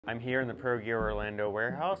I'm here in the Pro Gear Orlando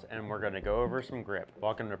warehouse and we're going to go over some grip.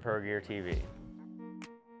 Welcome to Pro Gear TV.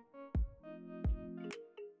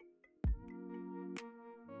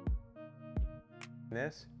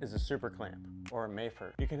 This is a super clamp, or a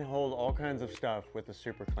Mayford. You can hold all kinds of stuff with a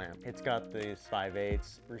super clamp. It's got this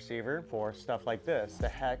 5/8 receiver for stuff like this, the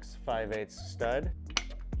Hex 5/8 stud,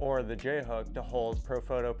 or the J-hook to hold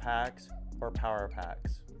Profoto packs or power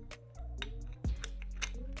packs.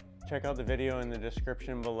 Check out the video in the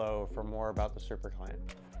description below for more about the super clamp.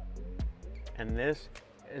 And this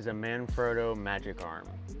is a Manfrotto Magic Arm,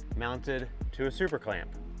 mounted to a super clamp.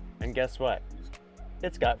 And guess what?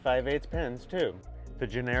 It's got 5/8 pins too. The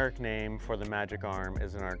generic name for the Magic Arm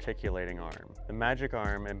is an articulating arm. The Magic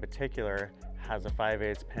Arm in particular has a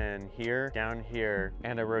 5/8 pin here, down here,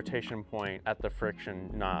 and a rotation point at the friction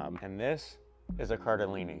knob. And this is a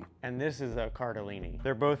Cardellini. And this is a Cardellini.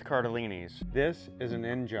 They're both Cardellinis. This is an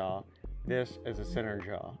end jaw, this is a center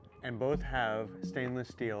jaw. And both have stainless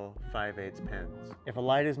steel 5/8 pins. If a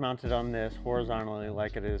light is mounted on this horizontally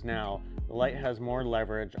like it is now, the light has more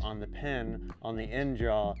leverage on the pin on the end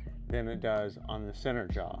jaw than it does on the center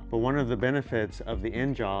jaw. But one of the benefits of the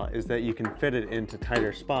end jaw is that you can fit it into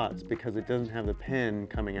tighter spots because it doesn't have the pin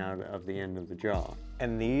coming out of the end of the jaw.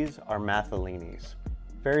 And these are Mathellinis.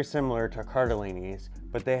 Very similar to Cardellinis,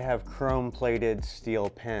 but they have chrome-plated steel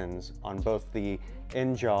pins on both the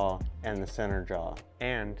end jaw and the center jaw,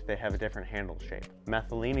 and they have a different handle shape.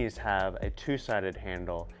 Mathellinis have a two-sided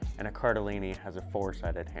handle, and a Cardellini has a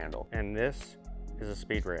four-sided handle. And this is a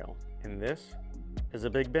speed rail, and this is a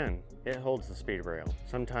Big Ben. It holds the speed rail,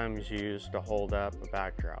 sometimes used to hold up a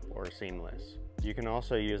backdrop or a seamless. You can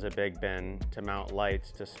also use a Big Ben to mount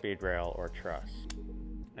lights to speed rail or truss.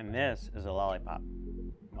 And this is a Lollipop.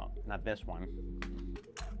 Well, not this one,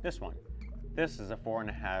 this one. This is a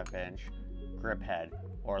 4.5-inch grip head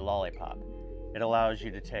or Lollipop. It allows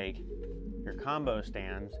you to take your combo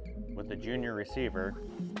stands with the junior receiver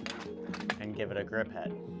and give it a grip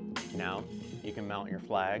head. Now, you can mount your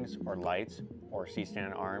flags or lights or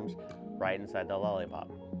C-stand arms right inside the Lollipop.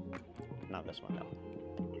 Not this one though,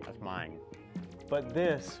 that's mine. But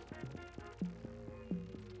this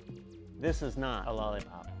is not a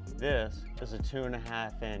Lollipop. This is a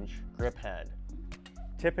 2.5-inch grip head.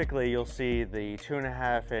 Typically, you'll see the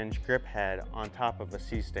 2.5-inch grip head on top of a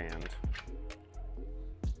C-stand.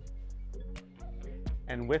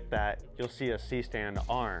 And with that, you'll see a C-stand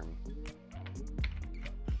arm.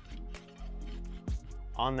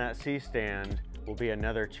 On that C-stand will be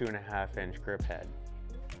another 2.5-inch grip head.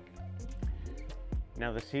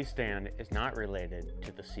 Now the C-stand is not related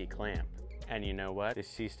to the C-clamp. And you know what? The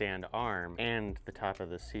C-stand arm and the top of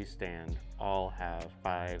the C-stand all have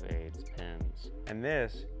 5/8 pins. And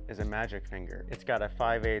this is a Magic Finger. It's got a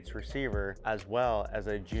 5/8 receiver as well as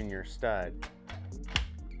a junior stud.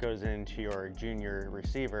 Goes into your junior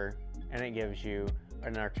receiver and it gives you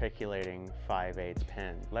an articulating 5/8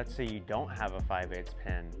 pin. Let's say you don't have a 5/8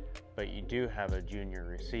 pin, but you do have a junior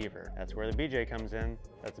receiver. That's where the BJ comes in.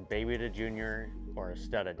 That's a baby to junior or a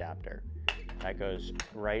stud adapter. That goes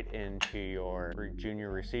right into your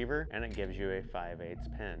junior receiver and it gives you a 5/8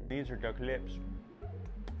 pin. These are duck lips,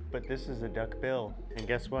 but this is a duck bill. And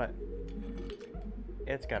guess what?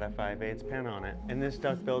 It's got a 5/8 pin on it. And this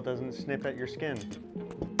duck bill doesn't snip at your skin.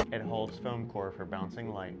 It holds foam core for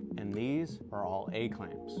bouncing light. And these are all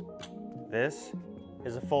A-clamps. This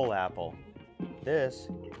is a full apple. This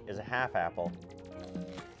is a half apple.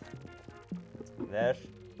 This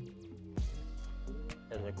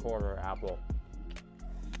is a quarter apple.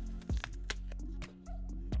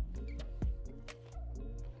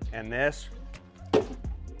 And this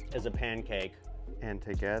is a pancake. And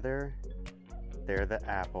together, they're the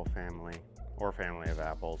apple family, or family of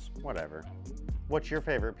apples, whatever. What's your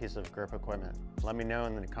favorite piece of grip equipment? Let me know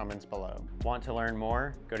in the comments below. Want to learn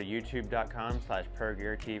more? Go to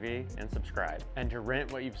youtube.com/ProGearTV and subscribe. And to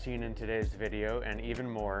rent what you've seen in today's video and even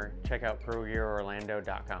more, check out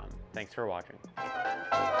ProGearOrlando.com. Thanks for watching.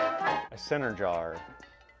 A center jar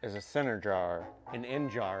is a center jar. An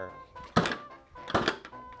end jar.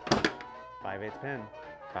 5/8 pin.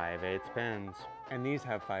 5/8 pins. And these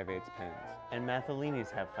have 5/8 pins. And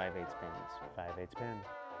Mathellinis have 5/8 pins. 5/8 pin.